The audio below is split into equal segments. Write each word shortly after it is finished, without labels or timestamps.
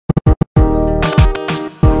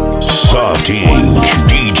Prestige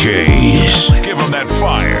DJs. Give them that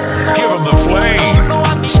fire. Give them the flame.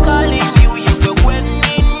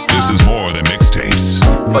 This is more than mixtapes.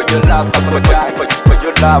 For your love, I would die. For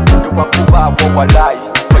your love, you want to buy what I lie.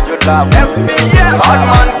 For your love, hard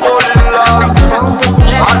man fall in love.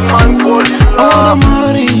 Hard man fall in love.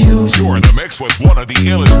 You're in the mix with one of the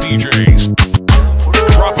illest DJs.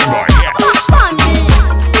 Dropping by hits.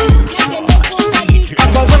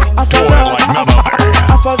 Doing it like none other.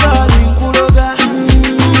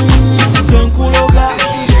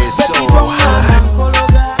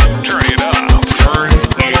 Turn it up. Turn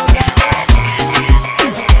it up.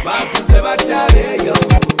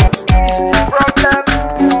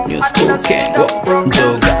 New school can't go wrong.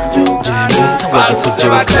 Joga, James, ready for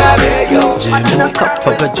Joga. James, cup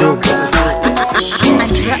for a Joga.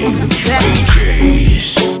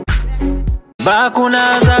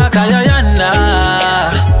 Bakunaza kayayana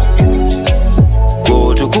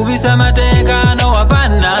kutukubisa mateka no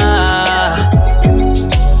wapana.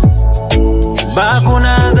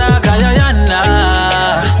 Bakunaza kayayana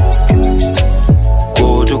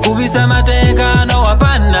kutukubisa mateka no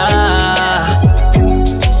wapana.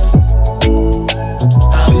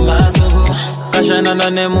 Amazogo kashana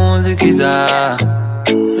nane muzikiza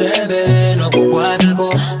sebe no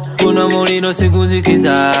kukwatako kuno mulino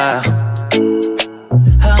sikuzikiza.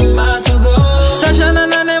 Amazogo kashana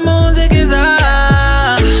nane muzikiza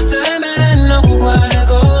sebe no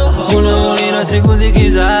kukwatako kuno mulino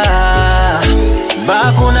sikuzikiza.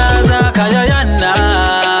 Bakunaza kayayana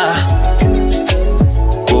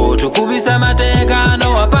kutukubisa mateka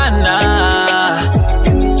no wapana.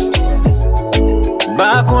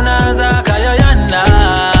 Bakunaza kayayana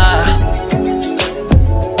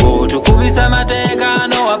kutukubisa mateka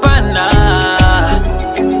no wapana.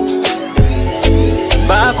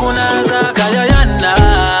 Bakunaza kayayana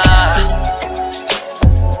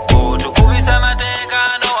kutukubisa mateka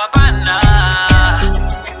no wapana.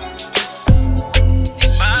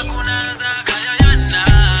 Bakunaza kayayana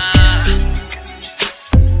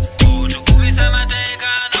kutukubisa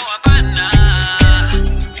mateka no wapana.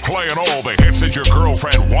 Playing all the hits that your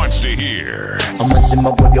girlfriend wants to hear.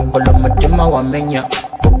 Amazima bwebyo kola mutima wamenya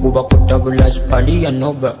okuba kutabula spali ya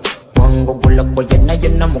noga wango bula kwa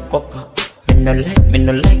yena mukoka. Me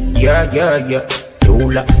no like, yeah.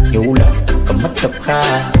 Yula, kamatoka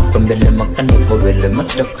Kumbele makaniko wele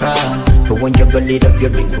matoka Kuwanja galida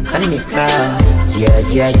byobi kukanika.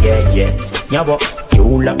 Yeah Nyabo,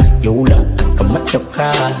 yula,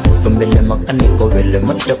 kamatoka Kumbele makaniko wele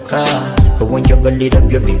matoka Kuwanja galida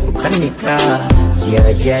byobi kukanika.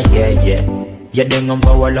 Yeah Yadenga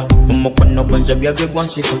mbawala, umukwana kwanza byabe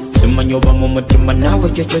gwansika. Simanyoba mu mutima nawe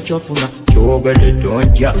cyocofuna. Chogale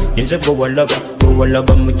donja, inzego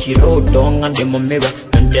walaba mu kirodo ngande mu meba.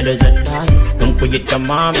 Ntereza tayi, nkuyita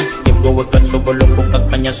mami. Yegowe kasobolo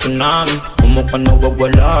kukakanya tsunami. Umukwana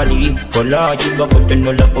gwalali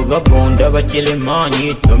bakotenula kubagonda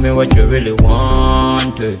bakilemanyi. Tell me what you really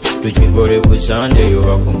want. Tuchigore busande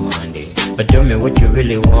yobakumande. But tell me what you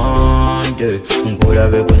really want. Ngula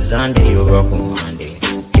bekuzande yobakumande.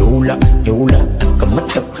 Yula,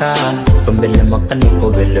 kamatoka Kumbele makaniko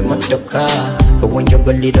wele matoka Kuwanja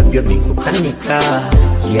galida byobi kukanika.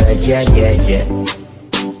 Yeah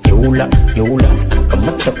Yula,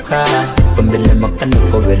 kamatoka Kumbele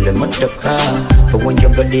makaniko wele matoka Kuwanja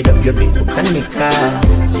galida byobi kukanika.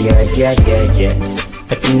 Yeah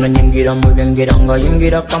Katina nyingira mwengira nga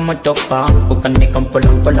yingira kamatoka Kukanika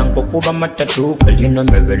mpalang kukuba matatu. Cause you know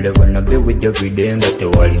me really wanna be with you every day. Ngate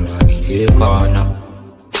wali na nidekana.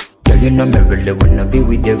 Girl, you know me really wanna be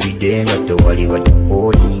with you every day. Ngate wali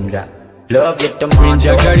watukolinga. Love you to my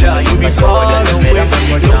girl, you be far away.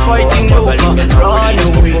 No fighting over, run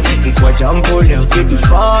away. Nkwa jambola, you be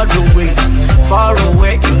far away. Far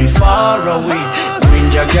away, you be far away.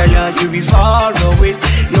 Girl, you be far away.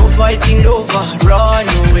 No fighting over, run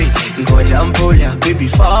away. Nkwa jambola, baby,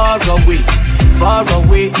 far away. Far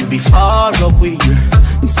away, you be far away.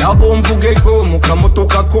 Nsabo mvugeko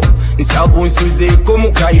mukamotokako. Nsabo nsuzeko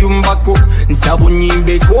mukayumbako. Nsabo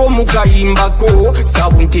nyimbeko mukayimbako.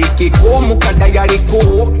 Nsabo ntekeko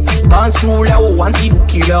mukadayaleko. Bansula o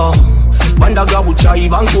wansirukira. Bandaga buchayi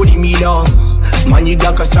bankolimira.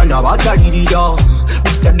 Manyida kasana bagalirira.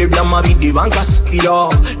 Bustade blamabide bankasukira.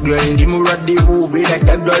 Girl ndi murade bu bela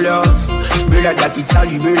dagala. Bela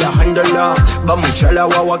dakitali bela handala. Bamuchala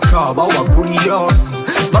wawaka bawakulira.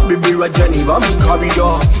 Baby rajani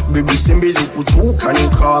bamukabira. Baby sembeze kutuka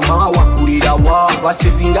nikama wakulira wa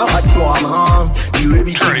basezinda baswama. Niwe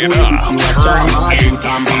bituwe bitiwachama.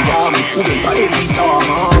 Tutambira mukube pale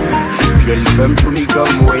zitama. Girl come to me,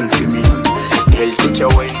 come wine for me. Girl put your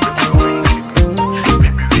wine for me.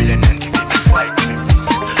 Baby really nanti baby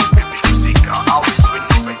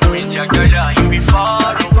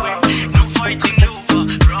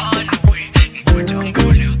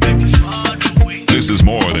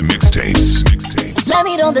Mixtapes.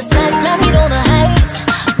 Married on the sides, married on the height.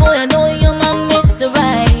 Boy, I know you're my Mr.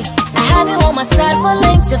 Right. I have you on my side,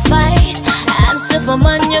 willing to fight. I'm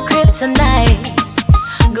Superman, your kryptonite.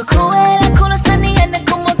 Go cool, I cool, sunny, and the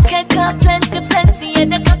come plenty,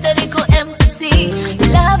 and the Catholic empty.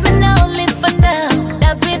 Love me now, live for now.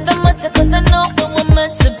 That be the matter, cause I know what we're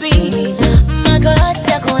meant to be. My God,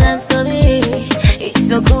 take on and sorry. It's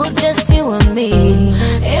so good, just you and me.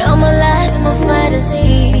 You're my life, my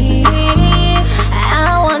fantasy.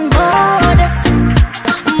 I want more of this,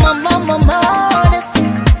 more of this.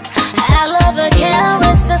 I love the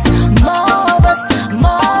caresses, more of us,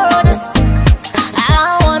 more of this. I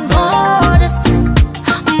want more of this,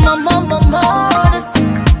 more of this.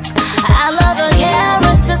 I love the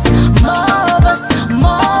caresses, more of us,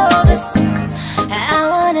 more of this. I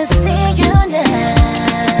wanna see you now.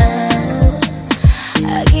 I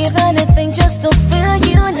give anything just to feel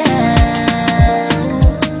you now.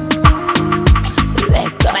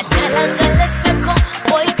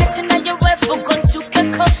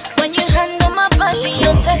 When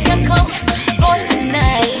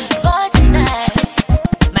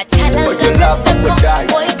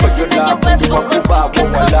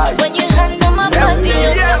you handle my body,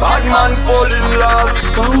 bad man fall in love.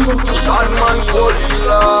 Bad man fall in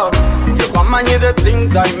love. You come and hear the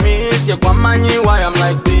things I miss. You come and hear why I'm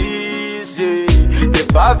like this. Yeah. The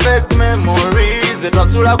perfect memories. The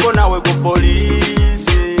trasura gonna wake up police.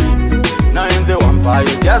 Yeah. Now in the vampire,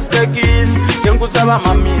 just a kiss. Kenkusaba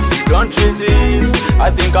mamis, don't resist. I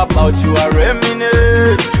think about you, I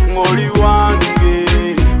reminisce. Only one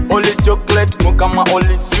day. Only chocolate, mukama,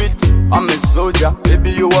 only sweet. I'm a soldier,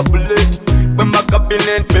 baby you a bullet. When my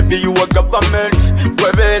cabinet, baby you a government.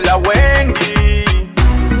 Webela Wendy.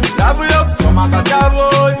 Love you so my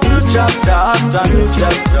catavo. New chapter after new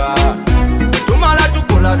chapter. Tumala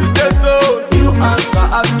tukola vitezo. New answer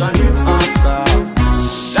after new answer.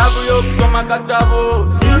 Love you so my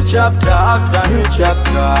catavo. New chapter after new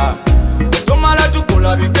chapter. Tumala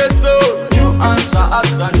tukola vitezo. New answer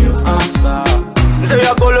after new answer. Nze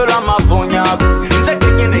ya kolola mafonya. Nze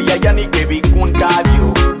kenyene ya yani kebi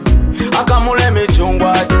kuntabyo. Akamule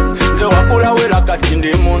mechungwa. Nze wakula wela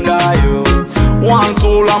katinde mundayo.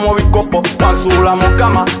 Wansula mo bikopo, wansula mo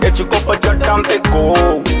kama. Echikopo chotampeko.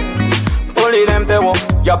 Polilempewo,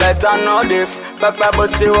 you better know this. Fefe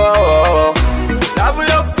bosiwo. Love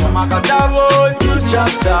you, so makatavo. New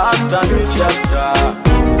chapter after new chapter.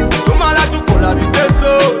 Tumala tukola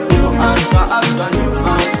vitezo. New answer after new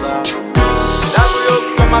answer. Love you,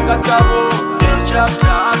 so makatavo. New chapter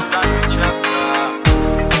after new chapter.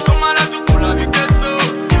 Tumala tukola vitezo.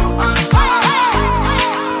 New answer after new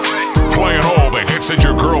answer. Playing all the hits that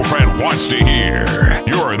your girlfriend wants to hear.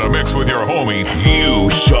 You're in the mix with your homie,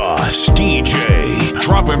 Usofts DJ.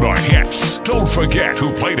 Dropping the hits. Don't forget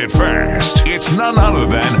who played it first. It's none other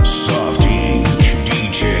than Softy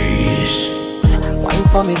DJs. Wine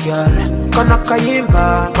for me girl, kona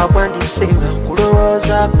kayimba, mawandi singa.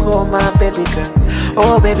 Kuloza ko my baby girl,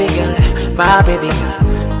 oh baby girl, my baby girl.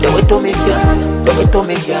 Do it to me girl, do it to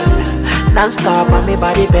me girl. Non-stop on me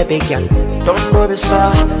body baby girl. Don't be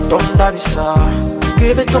sorry, don't be sorry.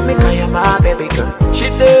 Give it to me cause you're my baby girl. She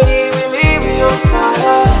did me leave me on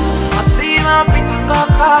fire. I see my pretty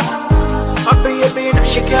kaka. My baby now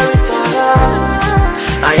she carry tire.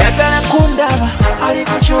 Ayagana kundaba,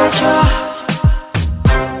 alikuchocha.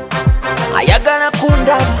 Ayagana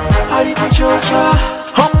kundaba, alikuchocha.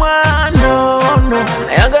 Oh man, no, no.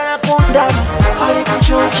 Ayagana kundaba,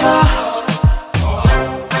 alikuchocha.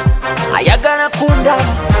 Ayagana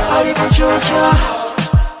kundaba, alikuchocha.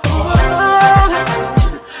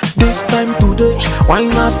 This time today, why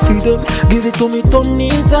not feed them? Give it to me,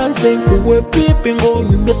 Tony's and sing away. Peeping on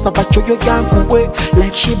you, Mr. Pacho, you can't go away.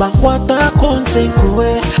 Like she bang water, can't sing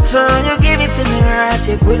away. So you give it to me, right?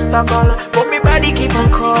 Take with Bagola. But me body keep on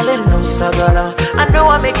calling, no sagala. I know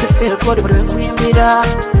I make you feel good, but we be that.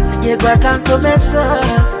 You got time to mess up.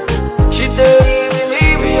 She did me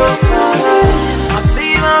leave me on fire. I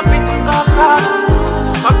see my pretty kaka.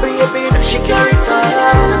 My baby, she carry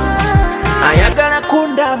tire. Ayagana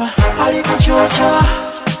kundaba, alikuchocha.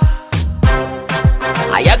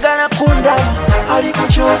 Ayagana kundaba,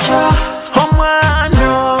 alikuchocha. Oh man,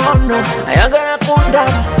 no, no. Ayagana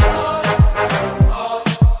kundaba.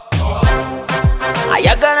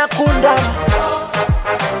 Ayagana kundaba.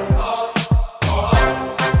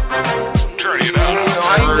 Turn it up.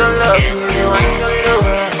 Wine go love me, wine go love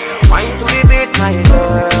me. Wine to the beat, my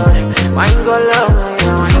girl. Wine go love me,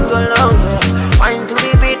 wine go love me. Wine to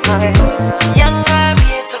the beat, my girl. Young I'm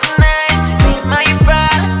here tonight to be my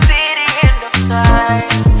bride till the end of time.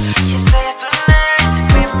 She said tonight to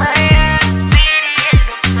be my till the end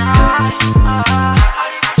of time.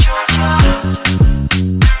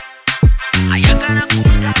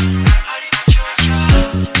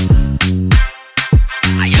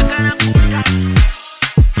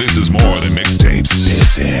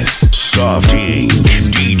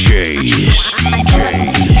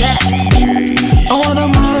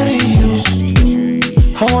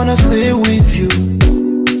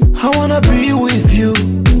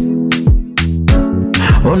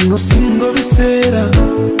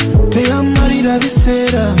 Bila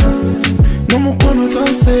bisera Nomukono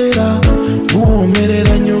tansera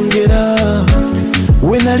Guomerera nyongera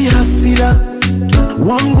Wenali hasira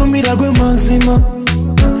Wangumira gwe mazima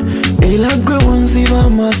Ela gwe wanziba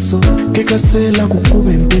amaso Kekasela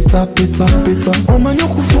kukube mpeta peta peta Omanyo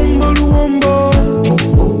kufumba luombo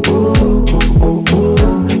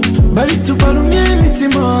Bali tubalumye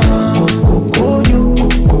emitima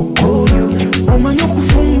Omanyo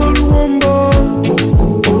kufumba luombo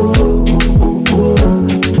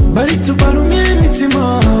Bali tubalumye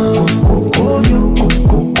emitima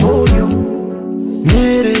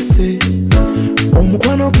Nyerese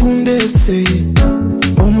Omukwano kundese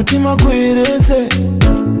Omutima gwereze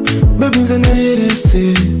Baby nze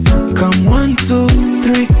nerese Come 1, 2,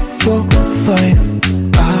 3, 4,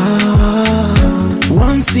 5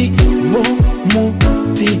 Wansi wo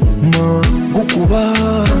mutima gukuba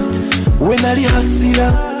Wenali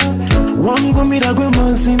hasira Wangumira gwe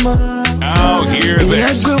mazima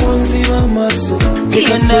Ela gwe wanziba maso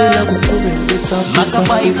Kekasela kukube mpeta peta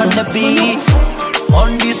peta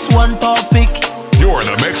On this one topic You're in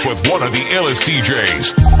the mix with one of the illest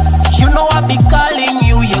DJs. You know I be calling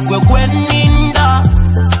you, Ninda.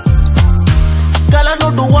 Girl, I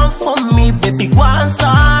know the one for me, baby,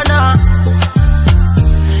 Guansana.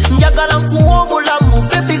 Njagala mkuomula mu,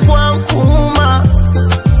 baby, Guankuma.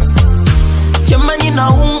 Chemani na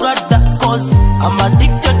ungada, cause I'm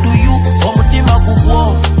addicted to you, omutima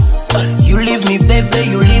kuwo. You leave me, baby,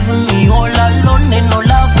 you leave me all alone, and no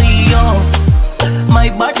love with you. My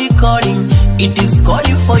body calling, it is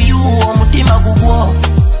calling for you, omutima kuwo.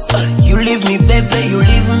 You leave me, baby, you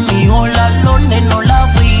leave me all alone and no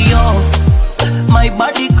love with you. My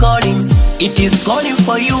body calling, it is calling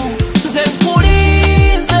for you.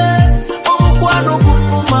 Nzekulinze, omukwano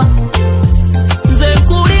gunuma.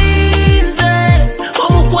 Nzekulinze,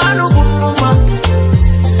 omukwano gunuma.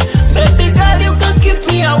 Baby girl, you can keep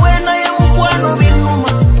me away na ye mukwano binuma.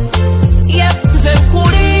 Yeah,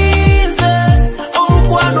 nzekulinze,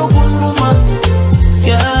 omukwano gunuma.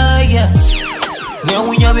 Yeah, yeah.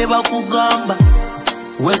 Nyawunya beba kugamba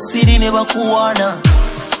Wesiri ne bakuwana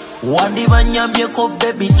Wandi banyambyeko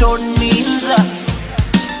baby toninza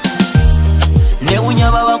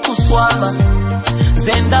Nyawunya baba kuswaba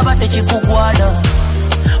Zenda bate chikugwana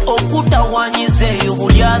Okuta wanyizeyo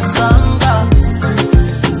ulyasanga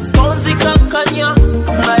Tonzi kankanya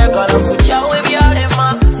Nayagala kuchawe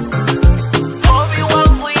byalema Obi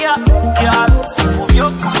wanvuya Kyalo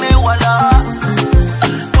Fubyo kumewala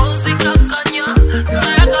Tonzi kankanya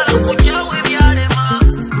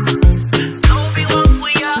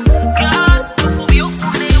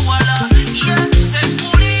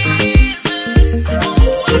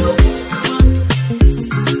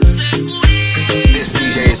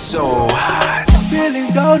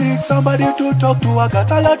Somebody to talk to, I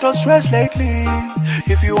got a lot of stress lately.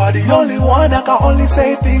 If you are the only one I can only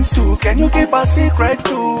say things to, can you keep a secret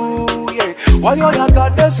too? Yeah. While you're not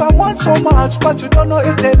got there's someone so much, but you don't know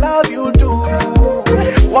if they love you too.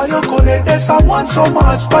 While you're calling there's someone so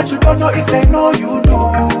much, but you don't know if they know you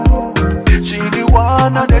do. She the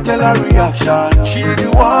one and they tell her reaction. She the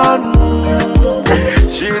one.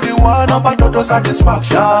 She the one about total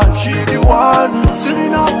satisfaction. She the one.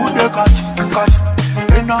 Sitting up with the cut.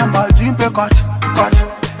 My gym cut.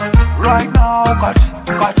 Right now cut.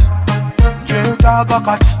 J-Tag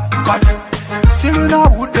cut. Selena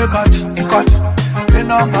would the cut. In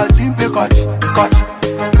my gym cut.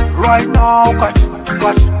 Right now cut.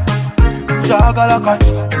 Jagala cut.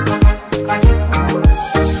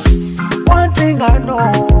 One thing I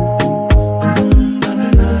know.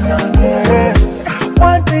 Yeah.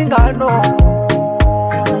 One thing I know.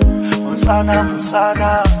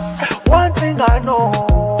 Musana. One thing I know.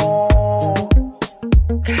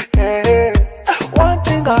 Hey, one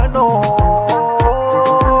thing I know.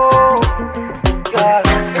 God,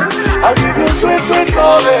 I'll give you sweet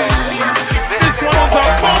loving. This one is a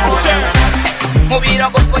bullshit. Movie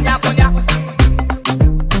go funya.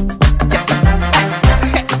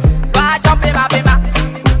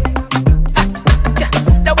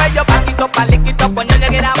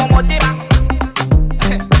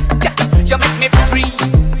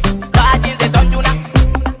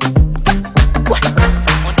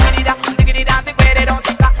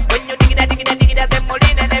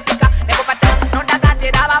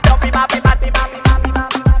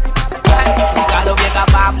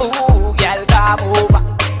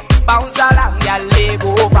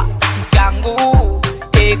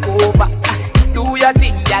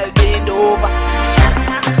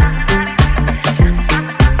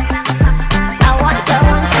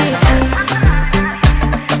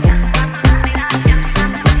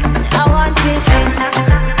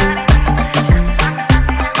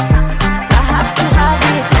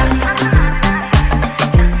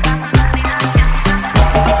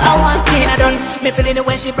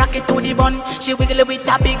 fun. She wiggle with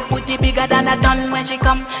a big booty bigger than a ton. When she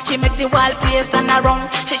come, she make the wall play stand around.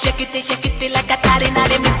 She shake it like a tally in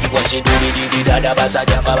the middle. When she do the dada basa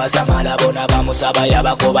jamba basa malabona bamusaba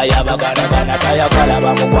yaba koba yaba gana gana kaya kala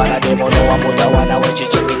bamukwana demono wa mutawana. When she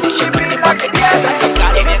shake it back it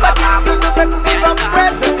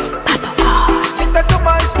listen to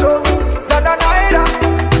my story, Zananaira.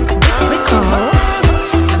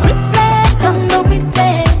 Replay, turn the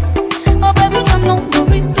replay. Oh baby, turn on the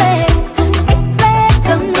replay. Replay,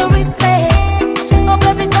 turn the replay. Oh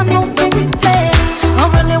baby, turn on the replay. I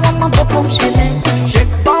really want my bubble shilling.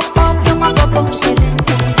 Shake bam bam, You're my bubble shilling.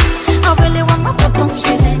 I really want my bubble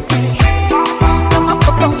shilling. You're my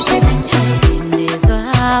bubble shilling. Tupendeza,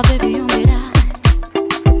 baby, ongera.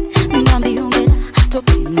 Nambi ongera.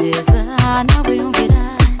 Tupendeza, nawe ongera.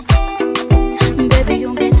 Baby,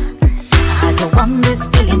 ongera. I don't want this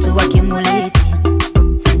feeling to accumulate.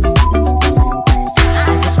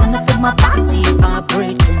 I just wanna feel my body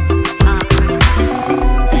vibrating.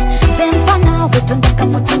 Zempana wetondeka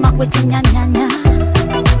mutima wechinyanyanya.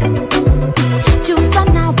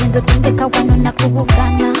 Chusana wenza tondeka wano na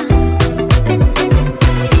kubukana.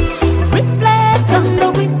 Replay, turn the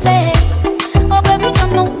replay. Oh baby,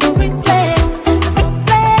 turn on the replay.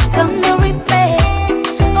 Replay, turn the replay.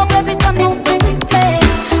 Oh baby, turn on the replay.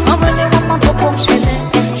 I really want my bubble shilling.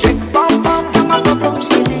 shake bam bam, You're my bubble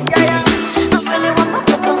shilling. yeah yeah. I really want my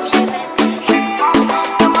bubble shilling.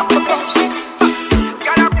 You're my bubble shilling.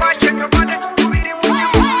 Girl, I shake your body, ubiri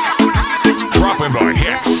mujimu ya kula. Dropping the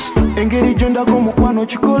hits. Engeri jonda gomukwano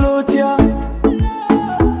chikolotia.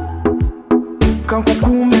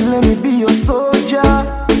 Kankukumi, let me be your soldier.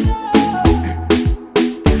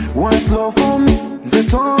 One slow for me,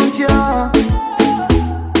 Zetontia.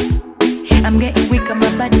 I'm getting weaker,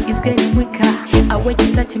 my body is getting weaker. I wait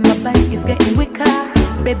you touching my body is getting weaker.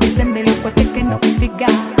 Baby, send me look what taking no figure.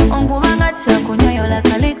 Onguvanga chako nyayo la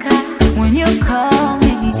kalika. When you call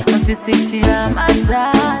me, masisitira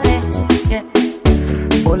mazale. Yeah.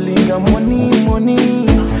 Olinga money, money.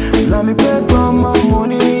 Let me pay for my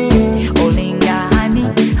money. Olinga, honey,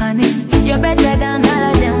 honey, you're better than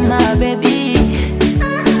all of them, my baby.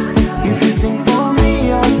 If you sing for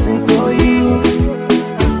me, I'll sing for you.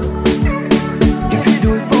 If you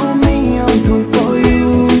do it for me, I'll do it for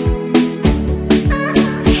you.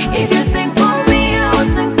 If you sing for me, I'll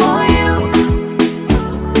sing for you.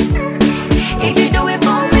 If you do it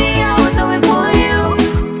for me, I'll do it for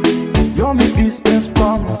you. You're my business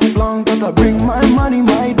plans that I bring my money,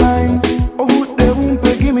 my time. Oh, they won't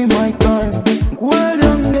pay, give me my time. Go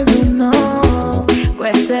down, give you now.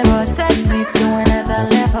 Wherever take me to another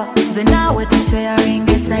level. Then now we're sharing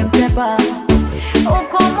a timetable.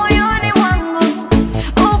 Uko moyoni wangu,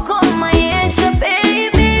 uko maisha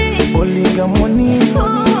baby. Olinga money,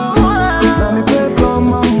 money. Let me pay for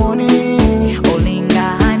my money. Olinga,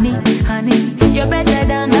 honey, honey, you're better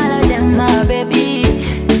than all of them, my baby.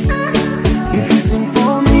 If you sing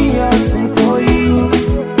for me, I'll sing for you.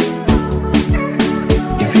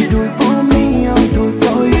 If you do it for me, I'll do it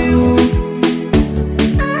for you.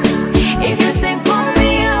 If you sing for me,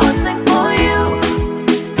 I'll sing for you.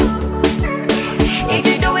 If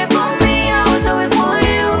you do it for me, I'll do it for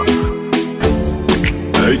you.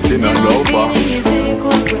 18 and over.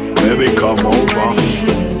 Baby, come over.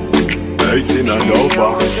 18 and over.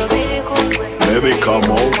 Baby, come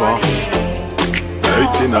over.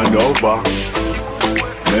 18 and over.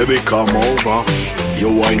 Baby, come over. You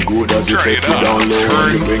wine good as you take it down low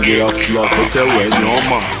and you bring it up slow. Put it when you're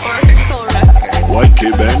man.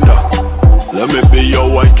 Wakey bender, let me be your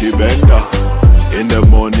wakey bender. In the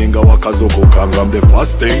morning, I wakazuku kanga. I'm the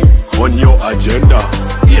first thing on your agenda.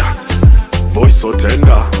 Yeah, voice so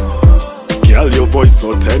tender. Girl, your voice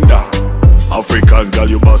so tender. African girl,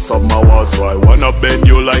 you bust up my walls, so I wanna bend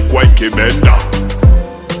you like wakey bender.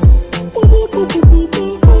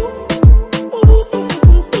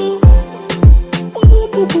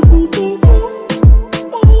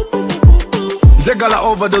 Jagala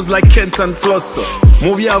overdose like Kent and Flosser.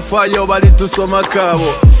 Movie afayo bali tusoma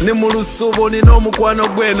kabo. Ni mulusubo ni no mukwano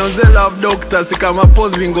gweno. Ze love doctor sikama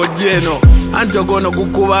pozingo jeno. Anjogono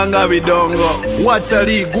gukubanga bidongo.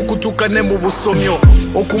 Watali gukutuka ne mu busomyo.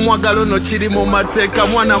 Okumwagalo no chiri mu mateka.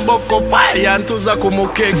 Mwana mboko fire yantuza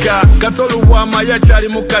kumukeka. Katolu bwama yachali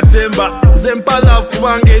mu katemba. Zempala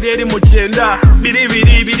kubange eri mu kyenda.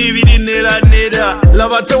 Biri nera nera.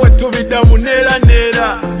 Labate wetu bidamu nera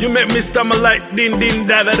nera. You make me stammer like din din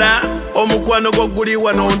da da da. Omukwano go guli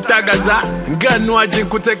wano ntagaza. Ngano aji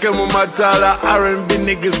kuteke mu matala. R&B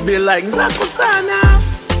niggas be like nzakusana.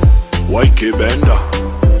 Wakey bender,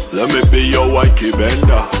 let me be your wakey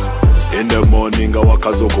bender. In the morning, I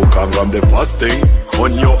wakazuku kanga. I'm the first thing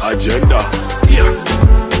on your agenda. Yeah,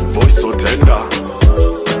 voice so tender.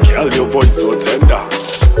 Girl, your voice so tender.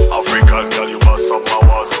 African girl, you have some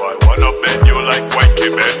power, so I wanna bend you like white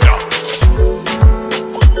Kibenda.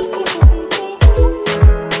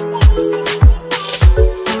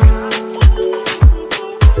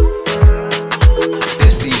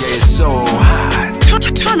 This DJ is so hot.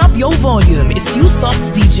 Turn up your volume. It's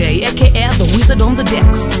Usofts DJ, aka the Wizard on the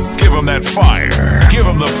decks. Give him that fire. Give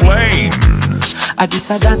him the flames.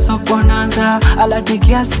 Adisada so bonanza, ala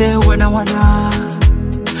digia se wana wana.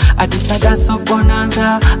 Adisada so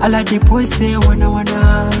bonanza, ala di boy say wana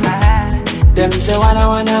wana. Them say wana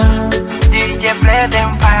wana, DJ play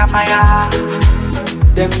them fire fire.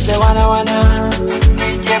 Them say wana wana,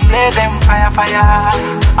 DJ play them fire fire.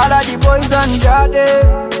 All of the boys on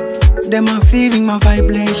Jade, them are feeling my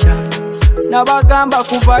vibration. Nabagamba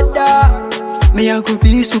kuvada, me a could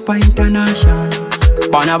be super international.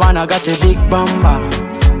 Bana got a big bamba,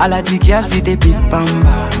 all of the girls with a big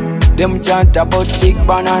bamba. Them chant about big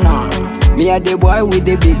banana, me a the boy with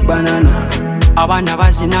the big banana. I wanna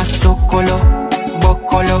was in a sokolo,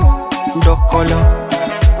 bokolo, dokolo.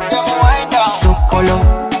 Sokolo,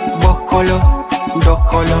 bokolo,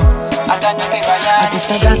 dokolo.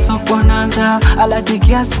 Adisada so bonanza, ala di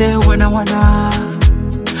girls say wana wana.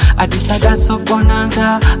 Adisada so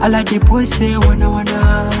bonanza, alla the boys say wana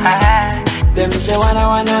wana. Them say wana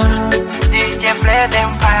wana, DJ play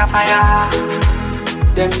them fire fire.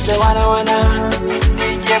 Them say wana wana,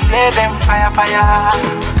 DJ play them fire fire.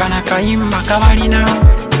 Kana kaimba kabalina,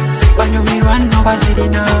 banyumirwa no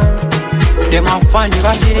bazirina. Them a funny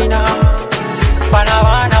bazirina, bana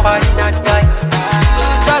balina die.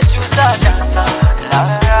 Chusa dansa,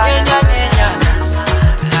 nenya dansa.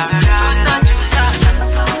 Chusa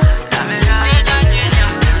dansa, nenya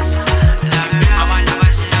dansa. Abana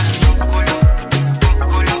basina sokolo,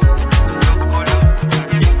 bokolo, dokolo.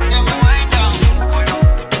 Sokolo,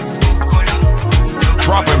 bokolo.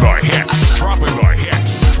 Dropping the hits. Dropping the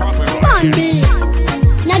hits. Dropping the Bambi,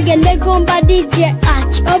 hits. nagende gomba DJ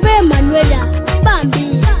Arch, obe Manuela.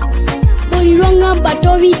 Bambi, buli longa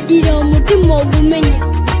bato vidiro mutima ogumenya.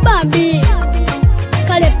 Bambi,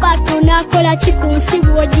 kale pato nakola chikunsi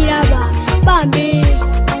bwogiraba. Bambi,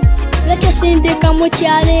 lecho sindika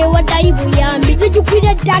mukyale watali buyambi.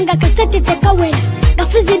 Zijukwire tanga kasete tekawera,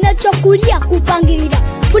 gafizi n'ekyokulya kupangirira.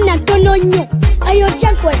 Funa ntono nnyo, ayo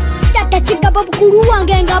kyenkola. Tata kigaba bukulu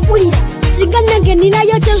wange ngabulira. Singa nange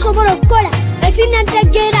ninayo kyensobola okukola.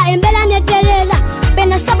 Ekinantegeera embeera neterera.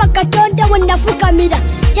 Bena saba Katonda we nafukamira.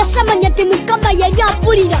 Kyasamanya ti Mukama yali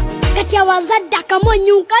ampulira. Kati abazadde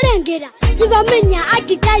akamonyu nkalengera. Kibamenya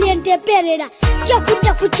ati talenteperera.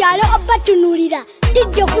 Kyokudda ku kyalo obatunulira.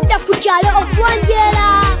 Tijja okudda ku kyalo okwanjera.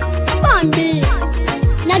 Bambi,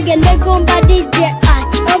 nagende gomba DJ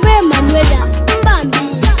Arch obe Manuela.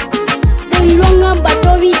 Bambi, buli lwangamba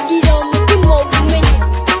tobidira omutima ogumenya.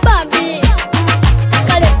 Bambi,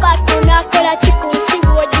 kale pato nakola kikunsi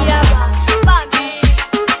bwogiraba. Bambi,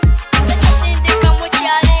 ekisindika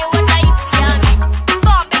mukyale watali buyambi.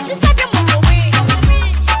 Bambi, sisabye mu bubi.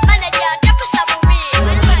 Manager tapusa bubi.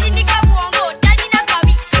 Tolinika bwongo talina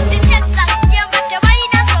kabi. The Texas jemba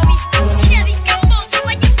tebalina sobi. Kirabika mbozi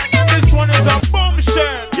wagifuna. This one is a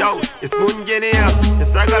bombshell. Yo, it's Mungenea.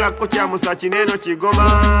 Esagala kocha musa chineno chigoma.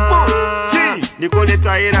 Nikole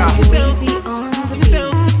taira.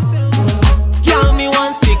 Girl, me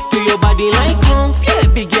want stick to your body like glue.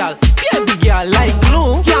 Baby girl like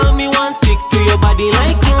glue. Girl, me want stick to your body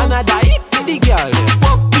like glue. Another hit for the girl.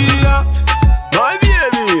 Fuck it up, My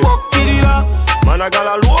baby. fuck it up, Man, I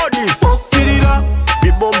gotta load this. fuck it up,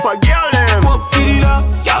 Big bumper girl them. fuck it up.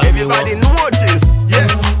 Girl, Everybody notice. Yeah.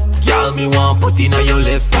 Girl, me want put in on your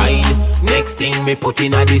left side. Next thing me put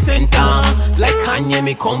in at the center. Like Kanye,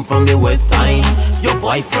 me come from the west side. Your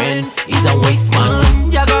boyfriend is a waste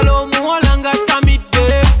man. Jagalo muwalanga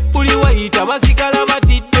tamite. Uli wahita basikala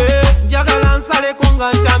batite. Jagala nsale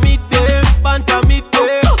konga tamite.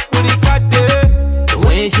 Bantamite. Uli kate. The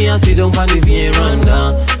way she a sit down on the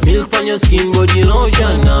veranda. Milk on your skin, body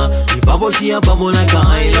lotion. The bubble she a bubble like a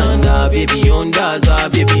islander. Baby on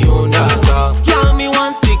Daza, baby on Daza. Girl, me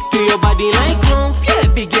want stick to your body like glue.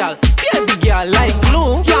 Baby girl like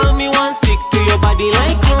glue. Girl, me want stick to your body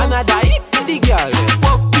like glue. Another hit for the girl.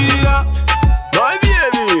 Fuck it up, My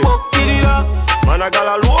baby. fuck it up, Man, I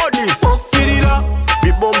gotta load this. fuck it up,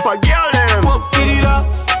 Big bumper girl them. fuck it up.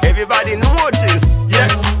 Everybody notice. Yeah.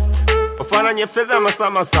 Ofana nye feza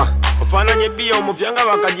masa. Ofana nye biyo mupyanga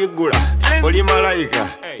wakajigula. oli malaika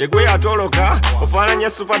yegwe yatoloka ofananya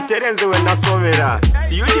super terenze we nasobera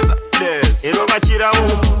si yujiba des ero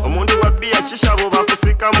bakiramu omuntu wa bia shisha bo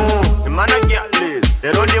bakusikamu emana gyales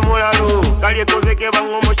ero ndi mulalo kali ekozeke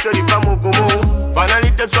bango mochori bamugumu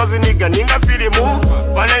fanalite swazi niga ninga filimu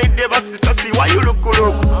fanalite basita si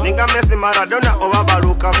wayulukulu ninga Messi Maradona oba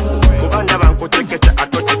balukaku kubanda bankuteketa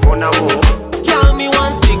atotiponamu. Girl, me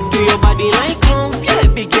want stick to your body like glue.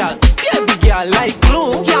 Baby girl like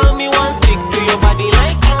glue. Girl, me want stick to your body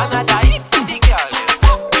like glue. Another hit for the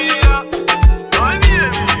girl.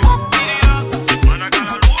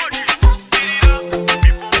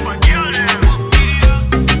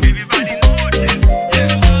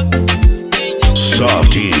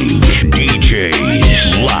 Softing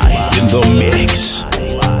DJs live in the mix.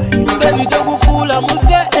 Baby, don't fool, I'm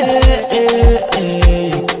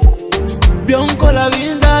Bianco la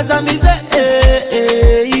vinza zamize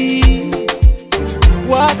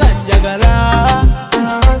Waka jagala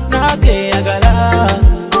Nake yagala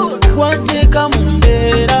Wanteka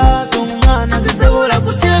mumbera Tungana zisebola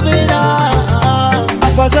kutebera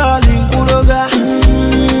Afazali nkuloga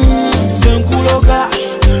Senkuloga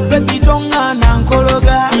Baby tongana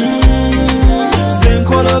nkologa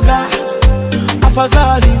Senkologa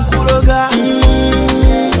Afazali nkuloga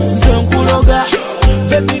Senkuloga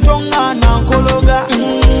Baby tongana nkologa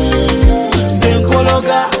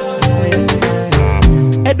Senkologa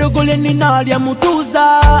Edogole ninalya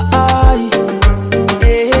mutuza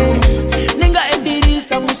Ninga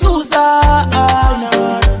edirisa musuza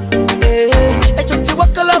Echo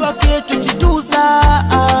tiwakalaba kecho chituza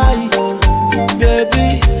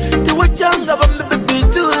Baby tiwachanga baby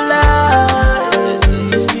tula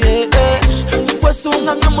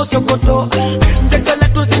Mkwasunga ngamosokoto Njagala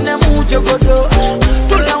tuzine mujogodo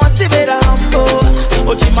Tula wasibera hambo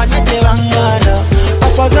Ochimanya tebangana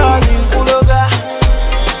Afazali nkuloga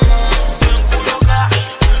Senkuloga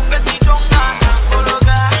Baby tongana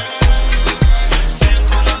nkologa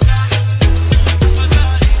Senkologa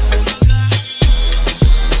Afazali nkuloga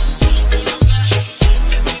Senkologa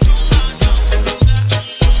Baby tongana nkologa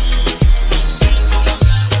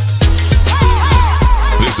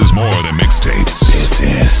This is more than mixtapes. This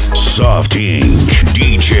is Softing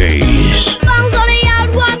DJs.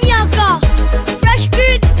 Fresh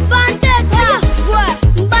kid, bandeta.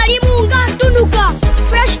 Mbali munga tunuka.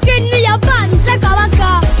 Fresh kid ni ya banza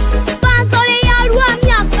kabaka. Banzole ya rua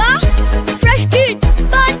miaka. Fresh kid,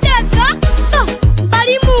 bandeta.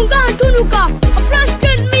 Mbali munga tunuka. Fresh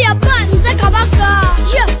kid ni ya banza kabaka.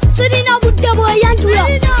 Yeah, sirina budabo yantula.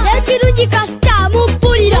 Echiruji kasta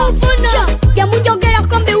mupulira. Ya mujogera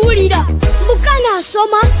kombe ulira. Bukana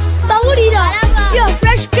soma baulira. Yeah,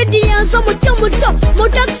 fresh kid yanso muto muto.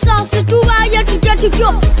 Mutaksa situwa ya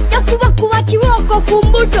tujatikyo. Yakuba kuwa chiwoko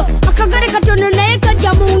kumbuto. Akagare katono na eka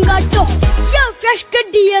jamungato. Yeah, fresh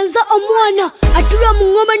kid yanso omwana. Atula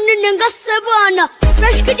mungoma nenenga sebana.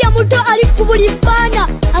 Fresh kid ya muto alikubulipana.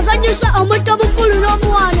 Azanyusa omuto mukulu no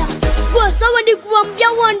mwana. Sawa ndi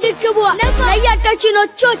kuambia wandikibwa. Na yata chino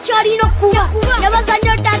chochari no kuwa.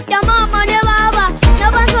 Yabazanyo tata mama ne baba.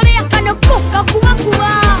 Nabazole yakano koka kuwa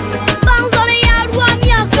kuwa. Banzole ya rua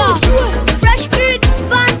miaka. Fresh kid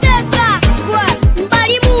bandeta.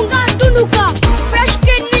 Mbali munga tunuka. Fresh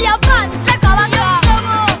kid ni ya banza kabaka.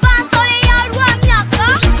 Banzole ya rua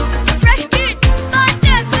miaka. Fresh kid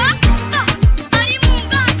bandeta. Mbali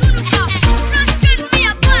munga tunuka. Fresh kid ni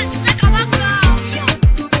ya banza kabaka.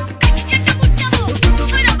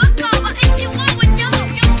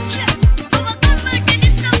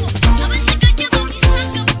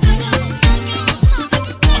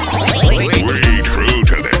 Way true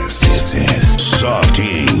to this. This is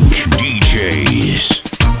Softing DJs.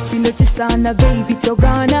 Chino chisana baby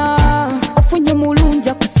togana. Ofunye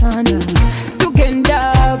mulunja kusana.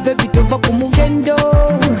 Tugenda baby tova kumugendo.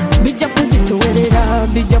 Bija kuzitowerera,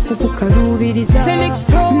 bija kukukarubiriza. Felix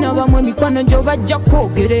Pro na bamwe mikwano njo bajja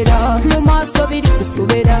kwogerera. Mu maso biri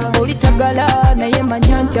kusubera. Olitagala naye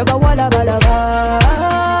manya nti abawala balaba.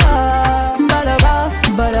 Balaba,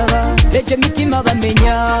 balaba. Leje mitima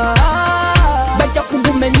bamenya. Bajja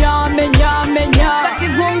kugumenya, menya, menya. Kati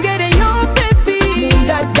gwongereyo baby.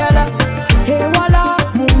 Mundadala, hewala,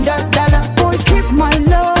 mundadala. Boy keep my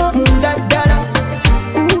love, mundadala.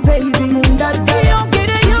 Ooh baby, mundadala.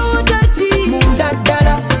 Yongereyo daddy,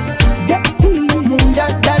 mundadala. Daddy,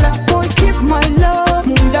 mundadala. Boy keep my love,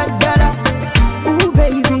 mundadala. Ooh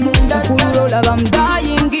baby, mundadala. Kurulola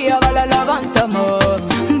bamdayingi abalala bantama.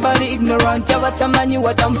 Mbali ignorant abatamanyi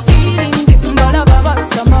what I'm feeling. Mbala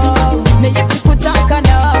babasama. Neye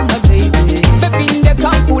sikutankana my baby. Baby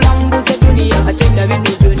ndekankula mbuze dunia. Atenda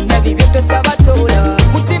bintu byonna bibyo tosaba tola.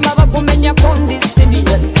 Mutima bagumenya kondisini.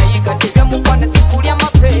 Nayika tega mu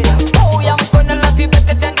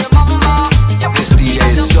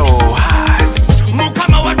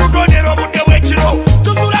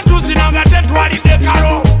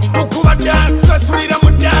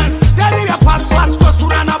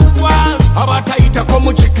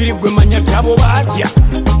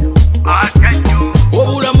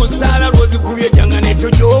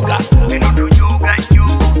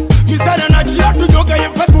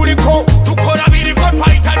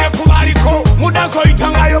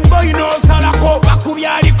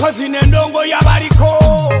bakozi n'endongo yabaliko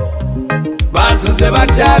basuze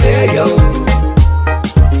batyabeeyo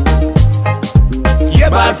ye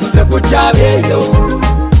basuze ku kyabeeyo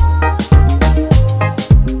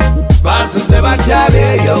basuze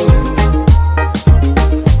batyabeeyo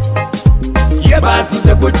ye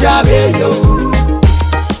basuze ku kyabeeyo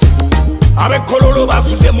abekololo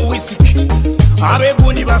basuze mu wisiki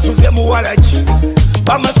abegundi basuze mu walagi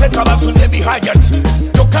bamaseka basuze bihajati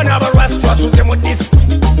kyokka n'abalwasi twasuze mu disiko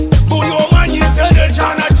buli omu anyize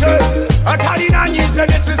n'ekyana kye atalina anyize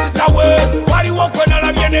ne sisita we waliwo kwe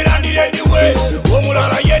nalabye ne landiredi we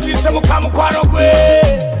omulala yeetise mukamukwano gwe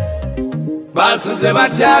basuze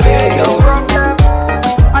batyabeeyo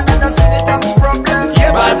ye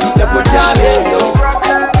basuze ku kyabeeyo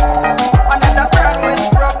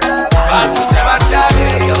basuze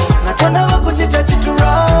batyabeeyo natonda bakukita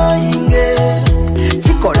kiturainge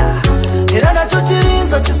chikola era nakyo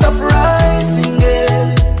kirinza kisurprisinge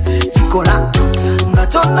chikola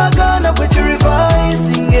ngatonagana kwe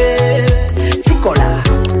kirivisinge chikola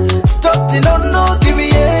stop no give me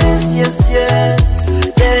yes yes yes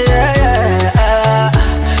yeah yeah yeah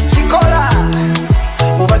chikola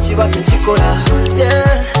oba kibate chikola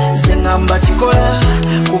yeah sengamba chikola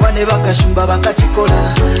kuba ne bakashumba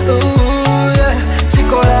bakachikola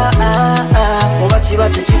chikola oba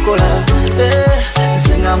kibate chikola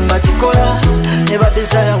sengamba chikola ne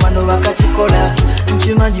badesaya wano bakachikola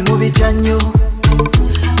nkimanyi mubitya nnyo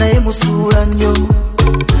naye musuula nnyo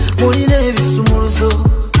mulina ebisumuluzo.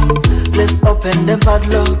 Let's open them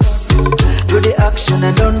padlocks, do the action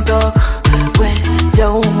and don't talk. We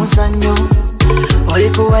jawo musanyo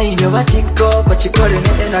oliko wainyo batiko kwa chikole ne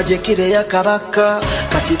energy kile ya kabaka.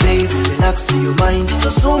 Kati baby relax your mind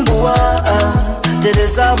tosumbuwa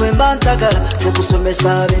tereza wemba ntagala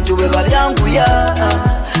sekusomesa bintu we balyangu ya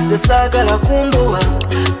tesagala kumbuwa.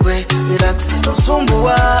 We relax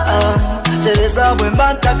tosumbuwa tereza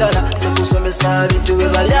wemba ntagala sekusomesa bintu we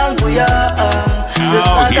balyangu ya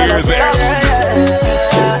tesagala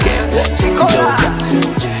chikola chikola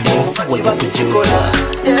chikola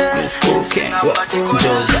Let's go cat, so what you could do.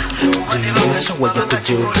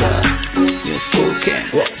 Let's go cat,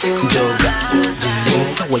 so what you could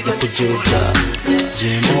do.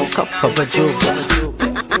 Jeno cup of a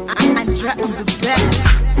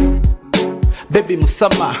baby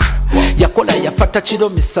musama yakola yafata chiro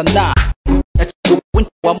misana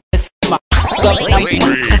wa mesama.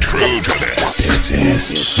 This is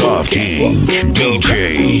Softing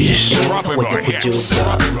DJs. Dropping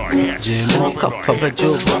the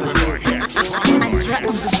hits.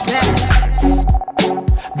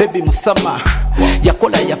 Baby musama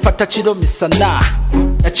yakola yafata chiro misana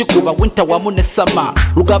yachikuba winter wa mune sama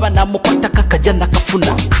lugaba namukwata kakajana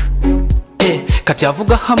kafuna kati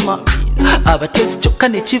avuga hama abatezi kyokka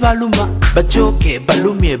ne kibaluma bajoke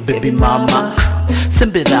balumye baby mama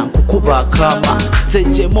sembera nkukuba kama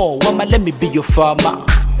zejemo wama let me be your farmer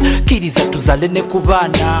kiriza tuzale ne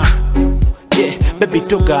kubana baby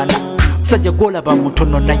togana sajja golaba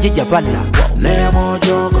mutono naye yabala never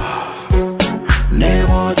joke.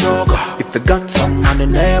 Never joke. If you got some money,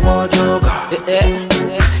 never joke.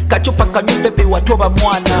 Kachupa kanyu baby watoba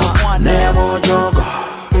mwana. Never joke.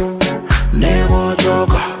 Never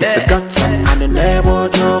joke. If you got some money, never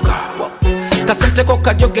joke. Kasente ko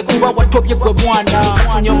kajoge kuba watobye gwe mwana.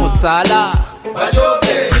 Funyo musala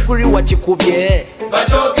bajoge kuri wachikubye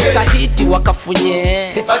bajoge kahiti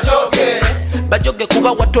wakafunye bajoge bajoge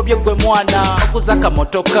kuba watobye gwe mwana okuzaka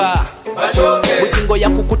motoka bajoge butingo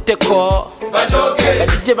yakukuteko bajoge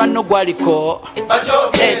badije bano gwaliko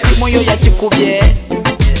bajoge timu yo yachikubye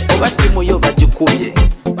oba timu yo bajikubye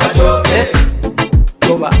bajoge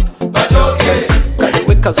toba bajoge kale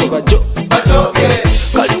weka zoba jo bajoge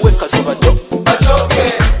kale weka zoba jo bajoge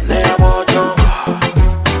never joke.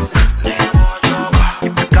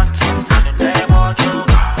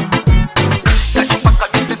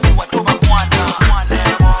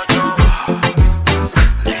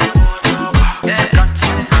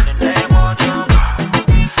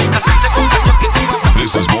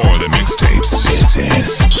 This is more than mixtapes. This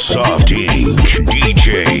is Softing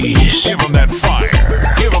DJs. Give them that fire.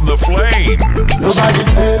 Give them the flame. Nobody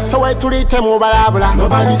say, so wait to the temo balabla.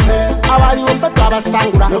 Nobody say, awali umpata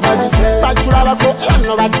basangura. Nobody say, bachura bako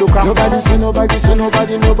nobody duka. Nobody say, nobody say,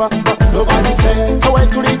 nobody nobody say, so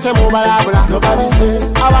wait to the temo balabla. Nobody say,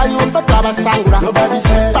 awali umpata basangura. Nobody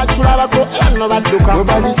say, bachura bako nobody duka.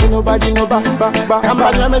 Nobody say, nobody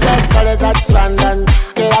Kambanya meza skale za chibandan.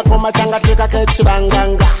 Kera koma changa tika ke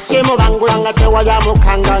chibanganga. Chemo bangula Kubanga tewali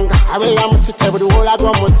amukanganga abeera musite buli wolaga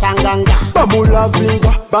omusanganga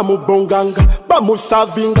bamulavinga bamubonganga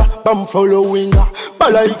bamusavinga bamufollowinga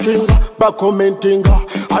balaikinga bakomentinga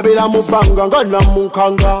abeera mubanga nga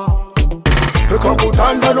namunkanga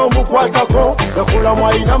tekakutanda n'omukwatako yakulamu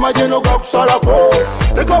ayina amajeno gakusalako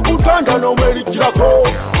tekakutanda n'omwerikirako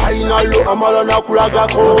ayina lo amala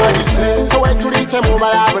nakulagako tewetulite mu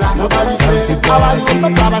balabula abali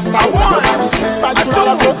opaka abasangula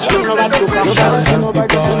batulabako eno badduka tewetulite mu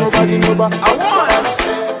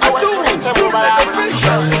balabula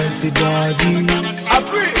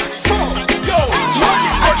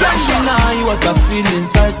Attention now, what I feel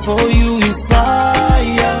inside for you is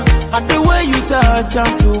fire. And the way you touch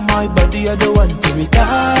and feel my body, I don't want to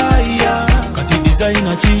retire. Kati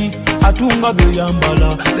designer chi, atunga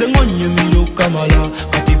beyambala. Zengonye milo kamala.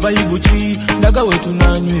 Kati vibe chi, daga wetu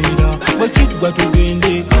nanywera. Bachigwa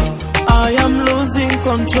tugendeka. I am losing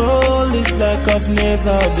control, it's like I've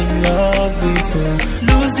never been loved before.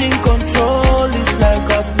 Losing control, it's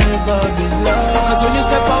like I've never been loved. Because when you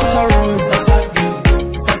step out a road,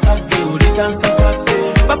 Sasagi, uri dance Sasagi.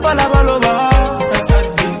 Bafala baloba,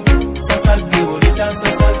 Sasagi, uri dance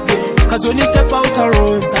Sasagi. Cause when you step out a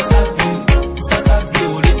road, Sasagi,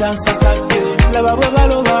 uri dance Sasagi. Laba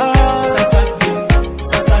baloba,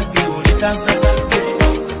 Sasagi, uri dance Sasagi.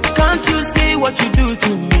 Can't you see what you do to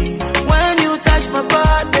me? When you touch my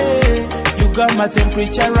body, you got my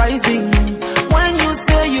temperature rising. When you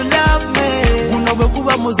say you love me,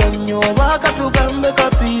 unobekuba muzanyo wakatugambe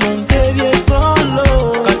kapiro ntebye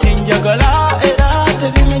tolo katinjagala era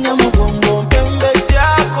tebimenya mugongo mpembe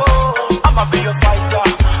jako. I'ma be your fighter,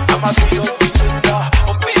 I'ma be your defender.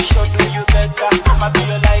 Official do you better, I'ma be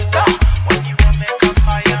your lighter. When you want make a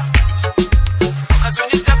fire, cause when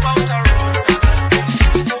you step out a road, Sasagi,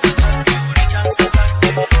 uri dance Sasagi.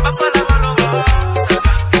 Bafala baloba,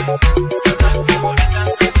 Sasagi, uri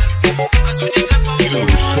dance Sasagi. Cause when you step out a road,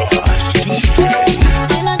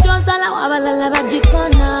 Eno jonsala wabalala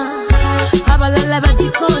bajikona, wabalala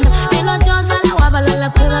bajikona. Eno jonsala wabalala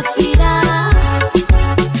kwebafira.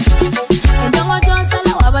 Eno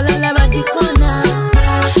jonsala wabalala bajikona,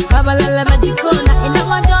 wabalala bajikona.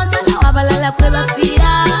 Eno jonsala wabalala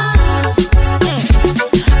kwebafira.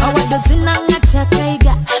 Awado sinanga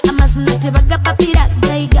chakaiga, amazina tebaga papira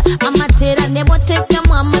gaiga, amatera neboteka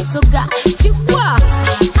mu amasoga. Chikwa,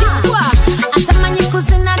 chikwa, atamanyi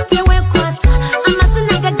kuzina tewe kwasa,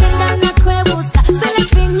 amazina gagenda nakwebusa.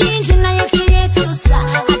 Selefi nyinji na yeti yechusa.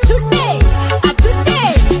 Atude,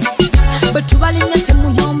 betubali nyate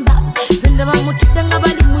muyomba, zende bamutude nga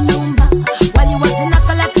bali mu nyumba. Wali wazina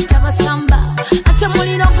kala tutabasamba, ate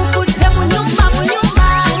muliro gukute mu nyumba.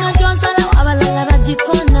 Eno jonsala wabalala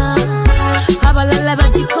bajikona, wabalala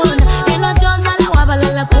bajikona. Eno jonsala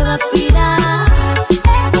wabalala kwebafira.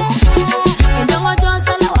 Eno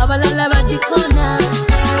jonsala wabalala bajikona,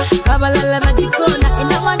 wabalala bajikona.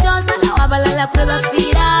 Eno jonsala wabalala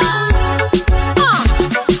kwebafira.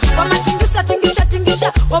 Wamatingisha, tingisha,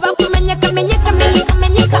 tingisha. Wabakumenyeka, menyeka, menyeka,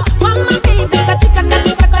 menyeka. Wama baby, katika,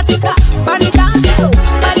 katika, katika. Body dance,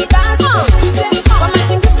 body dance.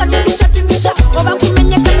 Wamatingisha, tingisha, tingisha.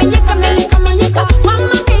 Wabakumenyeka, menyeka, menyeka, menyeka.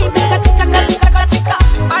 Wama baby, katika, katika, katika.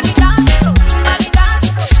 Body dance, body dance.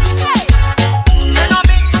 Hey, eno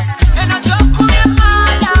beats, eno joku ya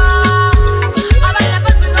mada. Abana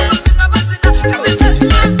batina, batina, batina. You be just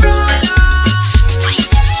my brother.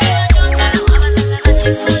 Eno jonsala wabalala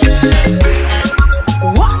bajikona.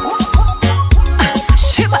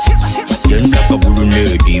 Yenda kabulu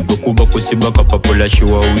nedi Bokuba kusiba kapapula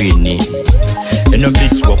shiwa wini Ena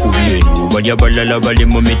beats wakubienu Bali abalala bali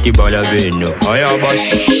momiti bala beno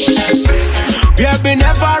Ayabash Baby,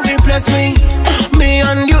 never replace me. Me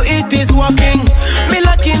and you, it is working. Me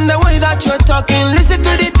liking the way that you're talking. Listen to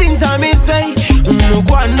the things I may say. No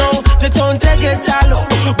guano, they don't take it alo.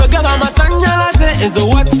 Bagaba masanyala se ezo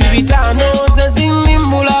wati bitano se zini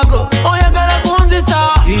mulago. Oya gala kunzi sa.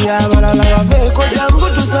 Iya balala veko jangu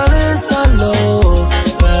tusale salo.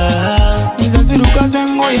 Nizasiruka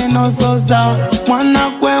zengo yeno sosa. Mwana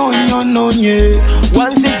kwe onyono nye.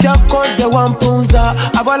 Wansi chako ze wampunza.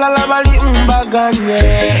 Abalala bali mbaganye.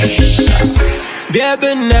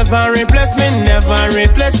 Baby, never replace me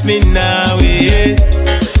now, yeah.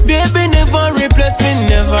 Baby, never replace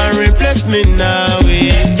me now,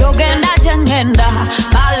 yeah. Jogenda jengenda,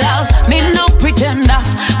 my love, me no pretender.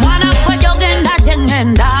 Mwana kwa jogenda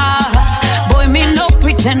jengenda, boy me no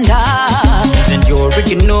pretender. And you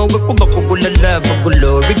original, we kuba kubula love,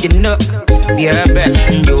 kulo original. Yeah,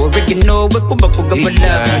 bet you original, we kuba kubula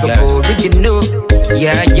love, kulo original.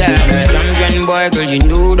 Yeah, champion boy, girl, you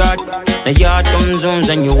know that. na ya tonzons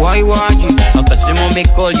and you why akasimo me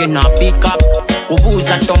call you not pick up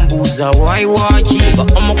kubuza tombuza why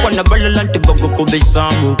but amakwana balalanti bago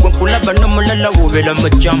kubisamu kwenkula bano mulala wobela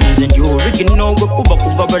majamus and you original kuba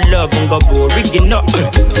kugaba love ngabo original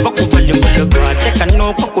fakubali mulaga teka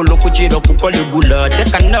no kokolo kuchiro kukoligula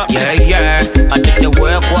teka no yeah atete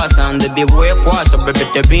wekwa and be wekwa so bebe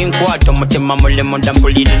te binkwa tomotima mulemo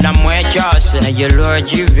ndampulile na mwechas na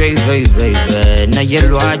yeloji baby na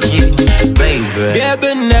yeloji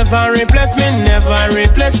baby never replace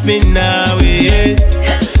me now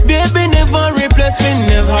baby never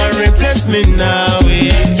replace me now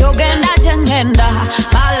Jogenda jengenda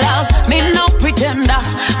my love me no pretender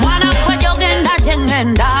mwana kwa jogenda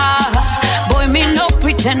jengenda boy me no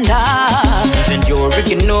pretender and you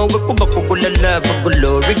original kuba kugula love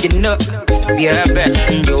kulo original yeah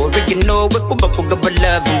bet you original kuba kugaba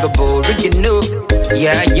love ngabo original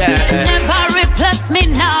yeah never replace me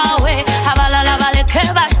now habalala baleke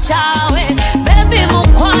bachawe baby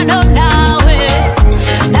mukwano nawe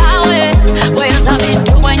weza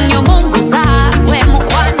bintu wanyo mungu za we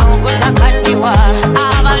mukwano kutakadiwa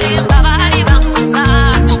abalimba bali banguza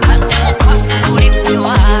mukande mukwafu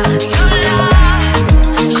kulipiwa your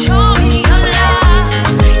love show me your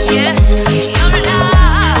love yeah your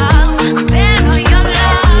love mpeno your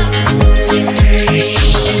love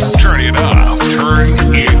turn it up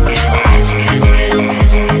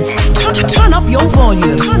Turn up your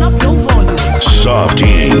volume. Soft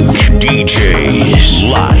Ink DJs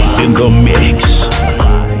live in the mix.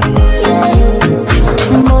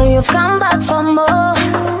 Boy, you've come back for more.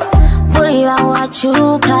 Bulila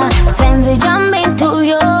wachuka, tenzi jump into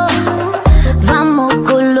you. Vamo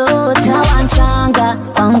kulota wanchanga,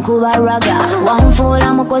 wankubaraga,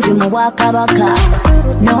 wanfula mukozi mubwaka baka.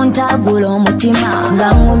 Nontagulo mutima,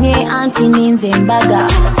 ngangumye anti ninze mbaga.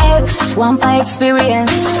 X, wampa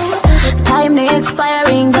experience. Time they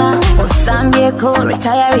expiring, or some vehicle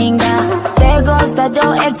retiring. There goes the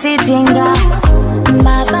door exiting.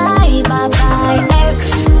 Bye bye, bye bye,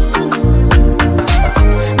 X.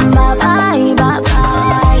 Bye bye, bye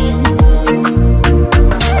bye.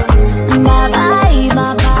 Bye bye,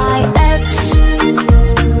 bye bye, X.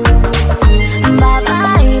 Bye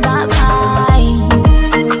bye, bye bye.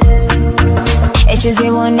 It is a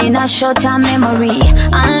one in a short-term memory.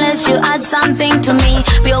 Unless you add something to me,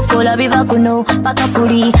 byokola biva kuno paka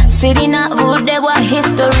kuli sirina bude bwa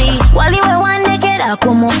history waliwe wandekera ku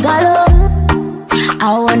mugalo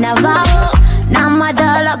awona vao na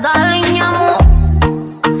madala galinyamu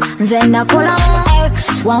nze nakolamu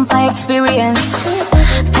X wampa experience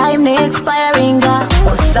time they expiring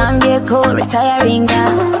osambyeeko retiring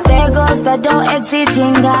there goes the door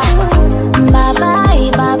exiting bye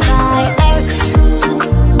bye bye bye X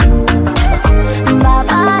bye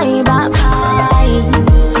bye bye bye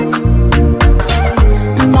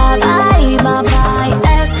bye bye bye bye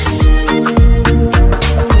X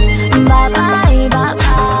bye bye bye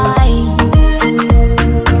bye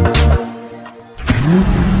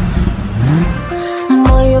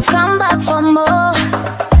boy you've come back for more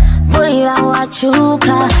bulila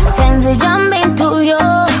wachuka tenzi jump into you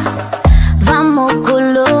vamo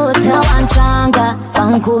kulota wanchanga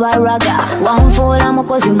wankubaraga wanfula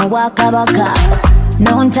mukozi mubwaka baka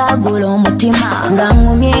nontagulo mutima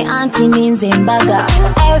ngangumye anti ninze mbaga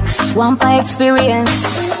X wampa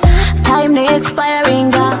experience time they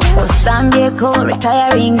expiring osambyeeko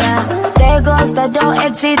retiring there goes the door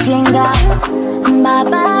exiting bye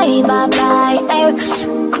bye bye bye X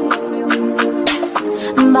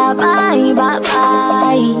bye bye bye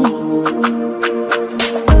bye